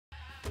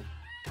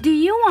Do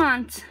you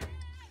want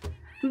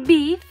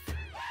beef?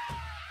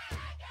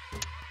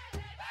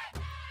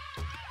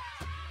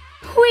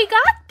 We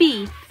got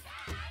beef.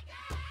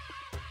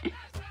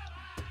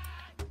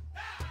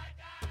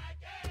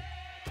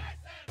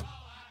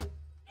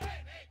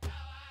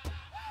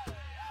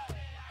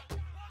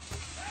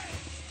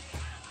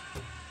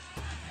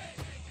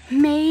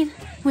 Made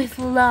with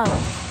love.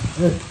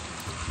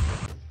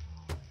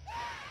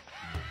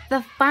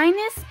 The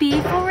finest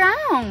beef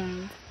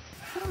around.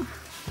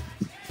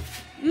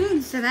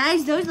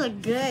 Sunrise, those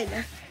look good.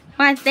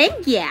 Why,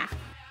 thank you.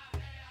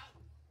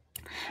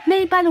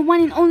 Made by the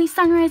one and only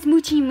Sunrise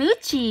Mochi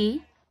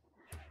Mochi.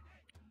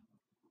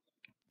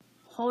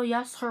 Oh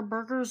yes, her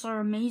burgers are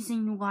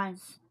amazing, you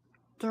guys.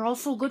 They're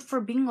also good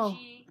for bingo.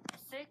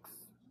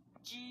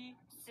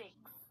 G6.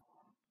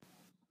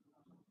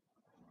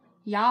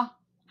 Yeah,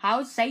 I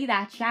would say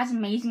that. She has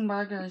amazing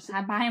burgers.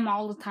 I buy them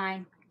all the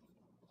time.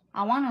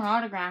 I want her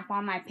autograph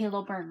on my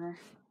pillow burger.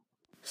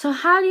 So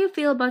how do you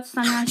feel about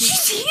Sunrise?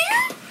 She's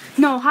here?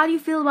 No, how do you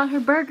feel about her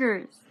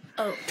burgers?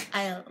 Oh,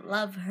 I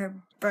love her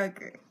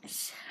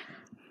burgers.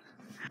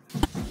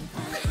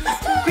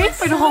 Great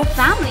for the whole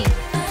family.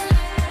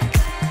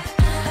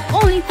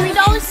 Only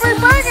 $3 for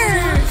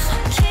burgers.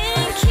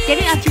 Get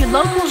it at your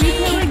local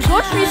retailer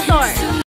grocery store.